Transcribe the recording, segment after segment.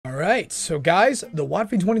Alright, so guys, the WOTFI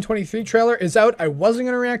 2023 trailer is out. I wasn't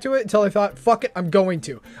going to react to it until I thought, fuck it, I'm going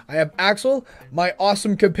to. I have Axel, my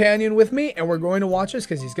awesome companion, with me, and we're going to watch this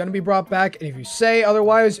because he's going to be brought back, and if you say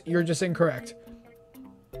otherwise, you're just incorrect.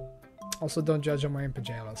 Also, don't judge on wearing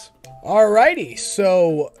pajamas. Alrighty,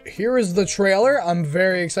 so here is the trailer. I'm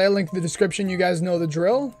very excited. Link in the description. You guys know the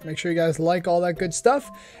drill. Make sure you guys like all that good stuff.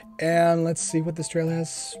 And let's see what this trailer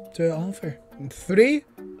has to offer. In 3,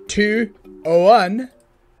 2, 1.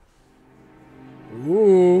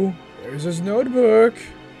 Ooh, there's his notebook.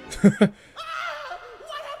 What happened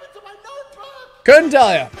to my notebook? Couldn't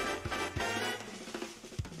tell you.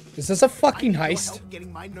 Is this a fucking heist? Help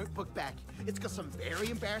getting my notebook back. It's got some very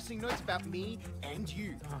embarrassing notes about me and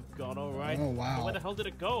you. Oh god, alright. Oh wow. So where the hell did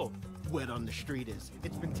it go? Word on the street is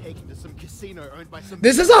it's been taken to some casino owned by some.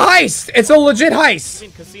 This is a heist! It's a legit heist! You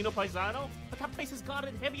mean Casino Paisano? But that place is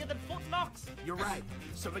guarded heavier than Fort Knox. You're right.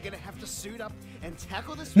 So we're gonna have to suit up and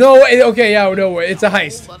tackle this. No, okay, yeah, no, it's a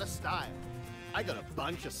heist. Whole lot of style. I got a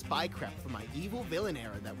bunch of spy crap for my evil villain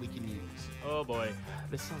era that we can use. Oh boy,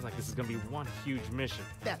 this sounds like this is gonna be one huge mission.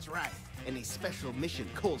 That's right. And a special mission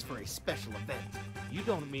calls for a special event. You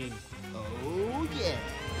don't mean... Oh yeah.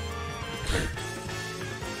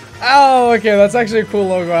 Oh, okay, that's actually a cool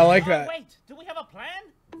logo. I like that. Wait, do we have a plan?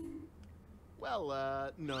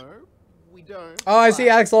 Well, no, we don't. Oh, I see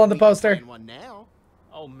Axel on the We can poster. find one now.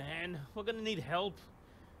 Oh man, we're gonna need help.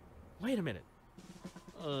 Wait a minute.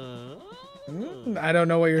 I don't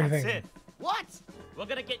know what you're That's thinking. it. What? We're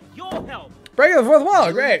gonna get your help. Breaking the fourth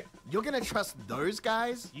wall, great. You're gonna trust those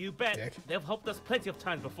guys? You bet. Dick. They've helped us plenty of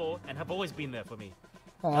times before and have always been there for me.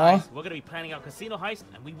 Aw. Guys, we're gonna be planning our casino heist,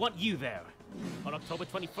 and we want you there. On October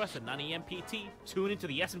 21st at 9 AM PT, tune into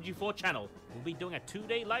the SMG4 channel. We'll be doing a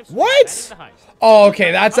 2-day live stream What? planning the heist. Oh,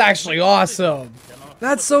 okay, that's actually awesome.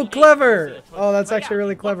 That's so clever. Oh, that's actually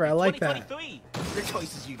really clever. I like that. 2023. The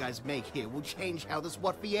choices you guys make here will change how this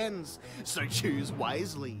WOTFI ends, so choose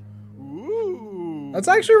wisely. Ooh. That's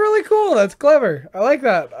actually really cool. That's clever. I like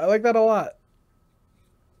that. I like that a lot.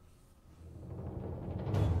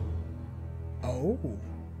 Oh.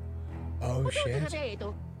 Oh, shit.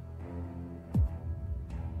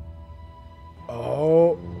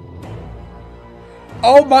 Oh.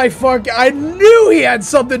 Oh my fuck. I knew he had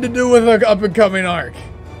something to do with an up-and-coming arc.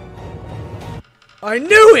 I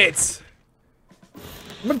knew it.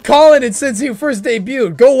 I've been calling it since he first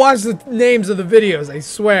debuted. Go watch the names of the videos, I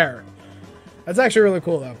swear. That's actually really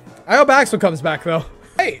cool, though. I hope Axel comes back, though.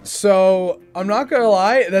 Hey, so I'm not gonna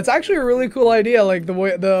lie, that's actually a really cool idea. Like the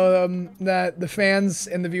way that the fans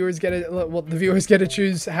and the viewers get it. Well, the viewers get to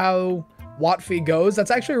choose how WOTFI goes.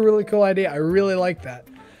 That's actually a really cool idea. I really like that.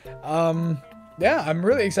 Yeah, I'm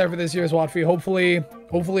really excited for this year's WOTFI.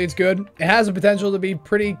 Hopefully it's good. It has the potential to be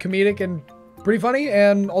pretty comedic and pretty funny,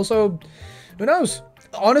 and also, who knows?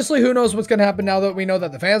 Honestly, who knows what's gonna happen now that we know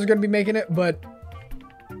that the fans are gonna be making it, but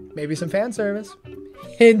maybe some fan service.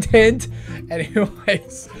 Hint, hint.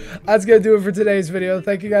 Anyways, that's gonna do it for today's video.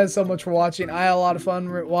 Thank you guys so much for watching. I had a lot of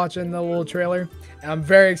fun watching the little trailer, and I'm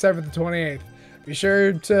very excited for the 28th. Be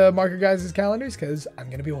sure to mark your guys' calendars because I'm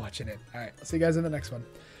gonna be watching it. All right, I'll see you guys in the next one.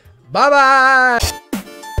 Bye bye.